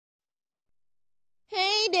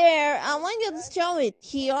there, I want you to show me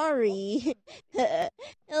theory. A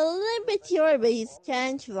little bit theory-based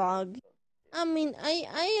change vlog. I mean,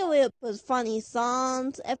 I will put funny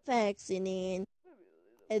sounds, effects in it,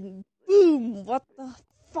 and boom, what the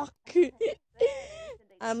fuck?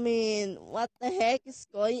 I mean, what the heck is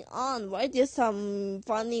going on? Why there's some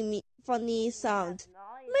funny sound?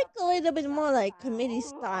 Make a little bit more like comedy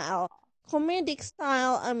style. Comedic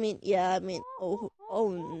style, I mean, yeah, I mean, oh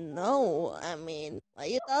no, I mean, why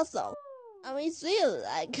you thought so? I mean, it's really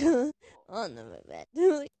like, oh no, my bad.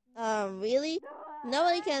 Really?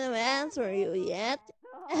 Nobody can answer you yet?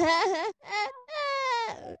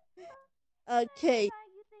 Okay.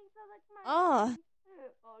 Oh,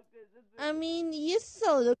 I mean, you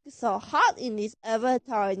so look so hot in this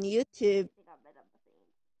avatar on YouTube.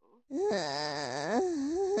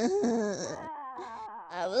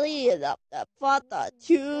 I really love that photo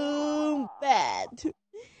too bad.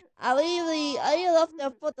 I love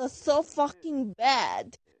that photo so fucking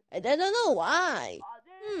bad. And I don't know why.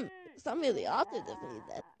 Because I'm really definitely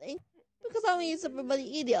that thing. Because I mean, it's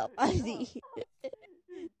everybody idiot ID.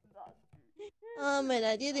 And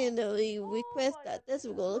I didn't really request that this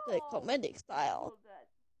will look like comedic style.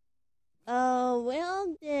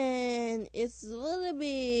 Well then, it's a little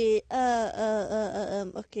bit,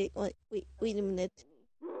 okay, wait a minute.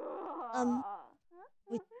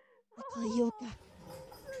 Wait, I call Hyoga.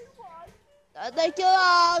 Take too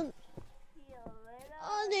long!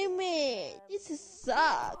 Oh, damn it, this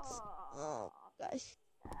sucks. Oh, gosh.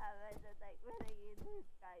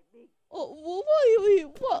 Oh,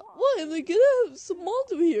 why am I gonna have some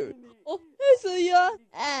monster here? Oh, hey, Seiya!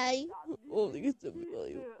 Hey! Oh, look at something.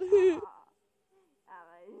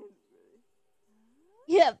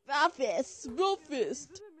 Yeah,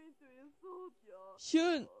 breakfast.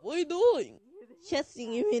 Shun, what are you doing?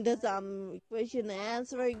 Checking you into some question and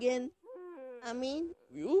answer again. I mean,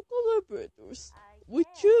 we're collaborators. With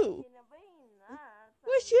you.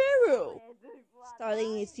 With Shiro.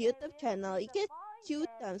 Starting his YouTube channel, he gets 2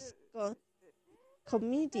 times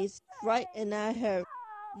communities right in our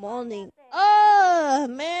morning. Oh,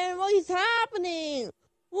 man, what is happening?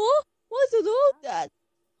 What? What's it all that?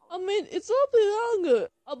 I mean, it's a bit longer.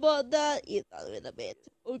 About that, it's a little bit.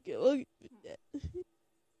 Okay, we'll do that.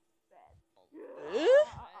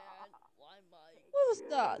 What was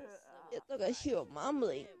that? It looked like she was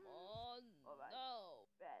mumbling.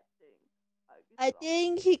 I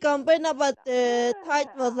think he complained about the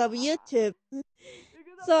titles of YouTube.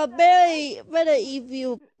 So better if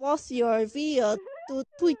you post your video to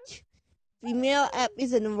Twitch. Female app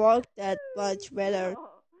isn't work that much better.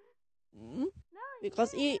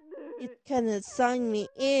 Because it can sign me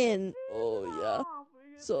in. Oh yeah.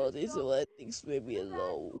 So this is why things may be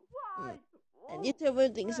low. And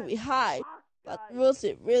YouTube things will be high. But rules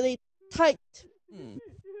it really tight.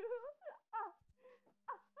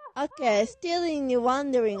 Okay, still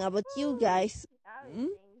wondering about you guys.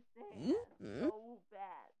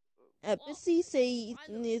 NPC say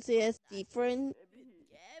it's different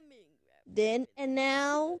then and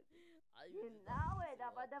now.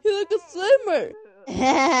 You're like a swimmer.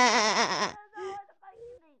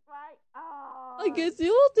 I guess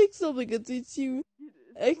you all think something can teach you.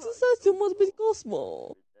 Exercise too much with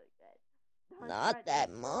Cosmo. Not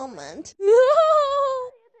that moment.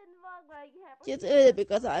 Just early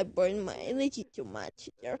because I burned my energy too much.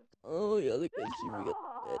 Oh yeah, look at you. We got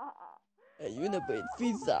that. And you never ate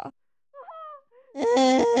pizza.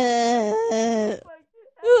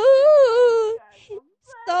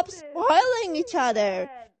 Stop spoiling each other.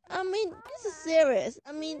 I mean, this is serious.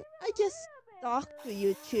 I mean, I just talked to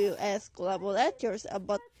you two as collaborators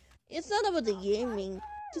about. It's not about the gaming,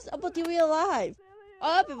 just about the real life.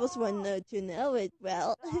 Other people want to know it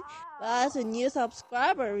well, but as a new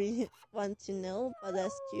subscriber, we want to know about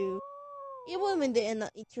us too. Even when they are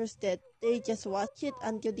not interested, they just watch it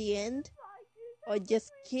until the end, or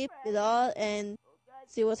just keep it all and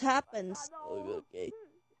see what happens. Okay.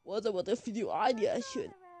 What about the video idea,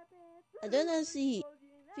 Shun? I don't know, see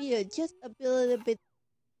video just a little bit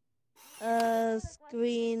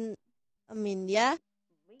screen. I mean, yeah,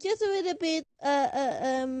 just a little bit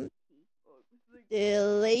the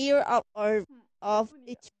layer of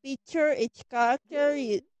each picture, each character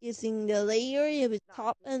using the layer with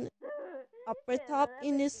top and upper top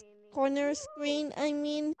in this corner screen. I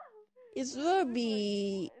mean, it will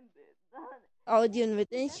be audience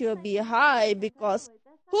retention will be high because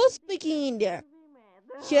who's speaking in there?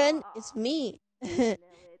 Shen is me.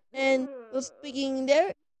 And who's speaking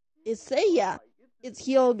there? It's Seiya. It's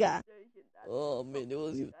Hyoga. Oh man, it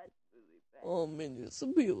was you. Oh man, it's a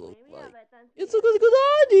beautiful like. It's a good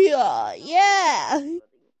idea. Yeah.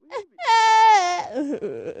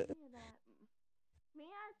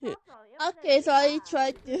 Okay, so I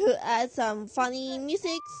tried to add some funny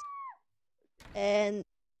musics, and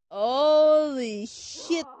holy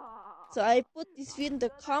shit! So I put this in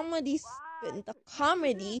the comedy,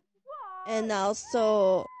 and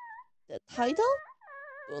also the title.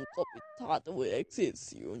 Don't copy title will exist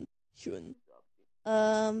soon.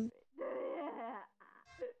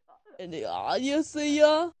 And the audio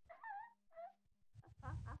Seiya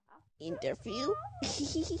interview.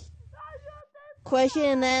 Question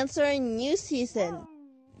and answer new season.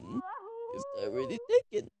 Is already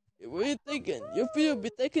taken? It already taken. Your video will be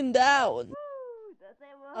taken down.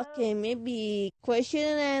 Okay, maybe question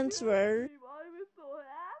and answer.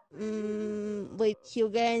 With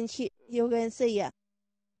Hyoga and Seiya.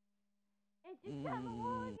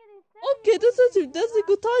 Okay, that's a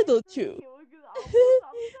good title too.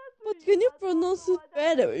 But can you pronounce it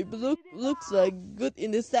better? It looks like good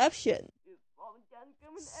interception.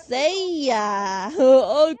 Seiya.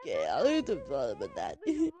 Okay, I'll need to thought about that.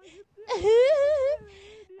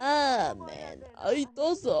 Ah man, I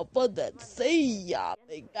thought so about that. Seiya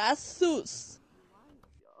Pegasus.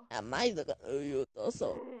 Am I the you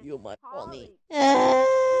also? You my pony.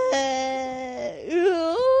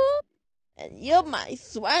 And you're my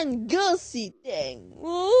swan goosey thing.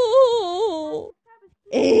 Ooh.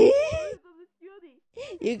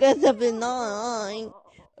 You guys have been annoying.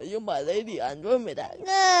 You're my lady Andromeda.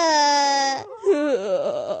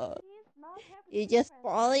 You're just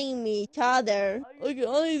following me each other. Okay,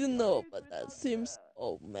 I didn't know, but that seems.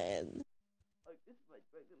 Oh man.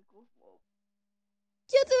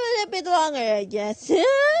 Just a little bit longer, I guess.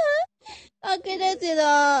 Okay, that's it.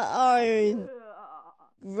 Our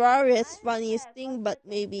various funniest thing, but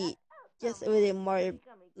maybe just a little more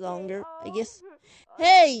longer, I guess.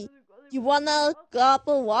 Hey, you want a cup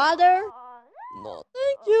of water? No,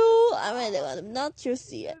 thank you. I'm not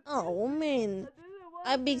thirsty. Oh man,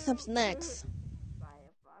 I bring some snacks.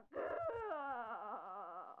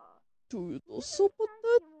 Do you also put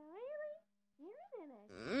that?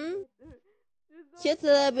 Just a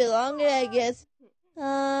little bit longer, I guess.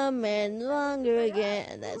 Man, longer again.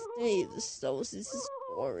 And that's so this is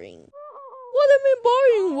boring. What do you mean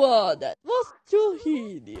boring? What? That was too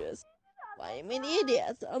hideous. Why I mean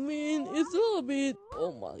idiots? I mean, it's all a bit.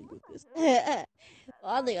 Oh my goodness.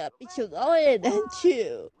 I think I picture lower than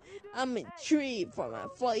you. I'm intrigued for my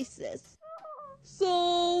voices.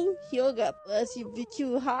 So, Hyoga plus you be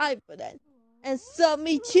too high for that. And so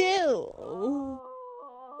me too. Oh,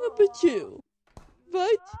 but you.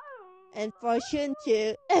 Right? And fortune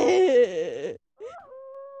too.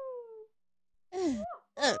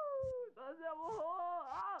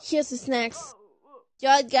 Here's the snacks.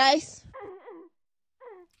 Enjoy, guys.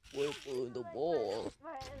 We're pulling the ball.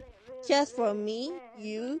 Just for me,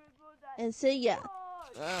 you, and Seiya.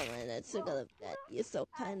 Oh man, that's so good of that. You're so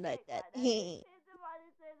kind like that.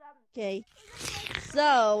 Okay.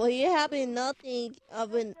 So, will you happy nothing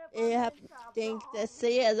of an think that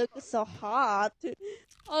Seiya looks so hot?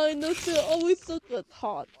 I know she always look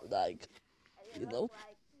hot, like, you know,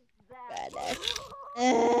 badass.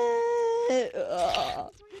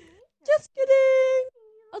 Just kidding.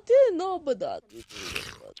 I didn't know about that.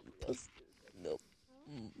 Because, nope.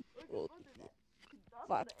 Oh,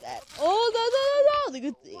 fuck that. Oh, no. The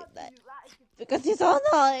good thing of that. Because it's so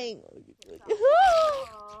annoying.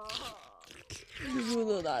 You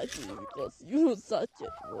know that actually, because you're such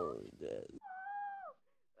a woman.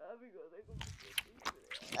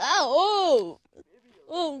 Oh,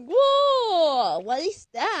 whoa! What is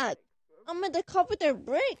that? I'm at the computer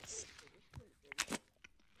bricks.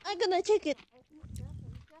 I'm gonna check it.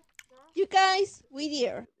 You guys, wait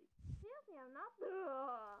here.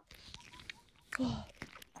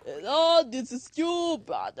 Oh, this is you,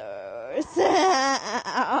 brothers.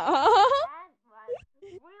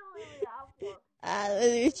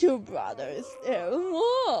 Two brothers there.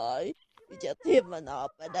 Why? We just even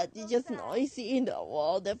up, but that is just noisy in the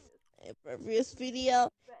world. The previous video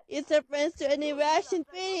is a reference to any reaction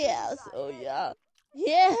videos. Oh yeah.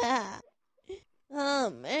 Yeah. Oh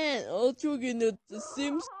man, all talking the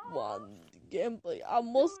Sims one gameplay,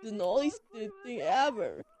 almost the noisiest thing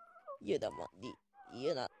ever. You're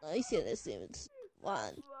not noisy in the Sims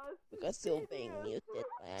one because you're being muted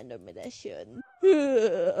by Andromedation.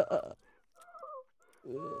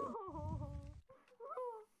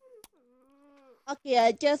 Okay,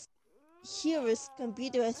 I just hear his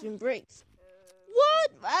computer has been breaks.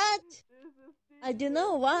 What? I don't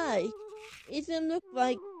know why. It doesn't look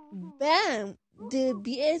like bam, the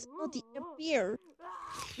BS body appear.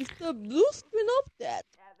 It's the blue screen of that.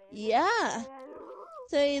 Yeah.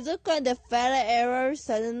 So it look like the fatal error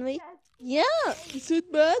suddenly. Yeah, is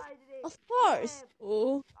it bad? Of course.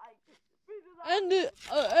 Oh. end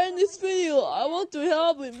this video. I want to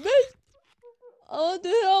help it make. I want to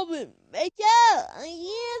help it make it.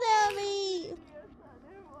 Yeah, me.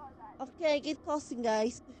 Okay, get closing,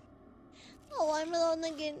 guys. Oh, I'm alone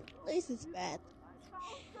again. This is bad.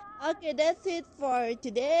 Okay, that's it for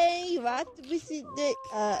today. Like to visit the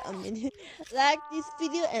like this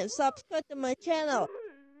video and subscribe to my channel.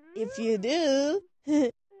 If you do,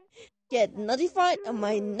 get notified on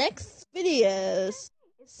my next videos.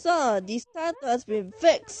 So this title has been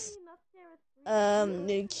fixed.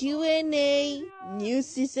 The Q&A new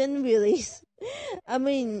season release. I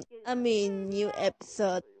mean new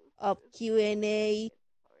episode of Q&A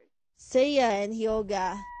Seiya and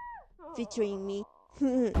Hyoga featuring me.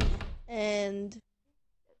 And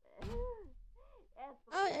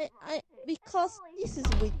because this is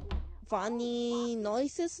with funny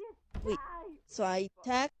noises, so I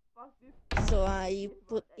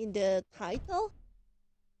put in the title,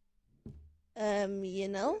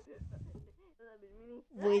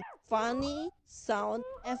 with funny sound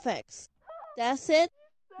effects. That's it.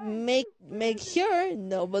 Make sure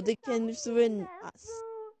nobody can ruin us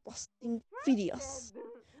posting videos.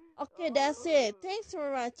 Okay, that's it. Thanks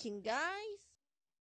for watching, guys.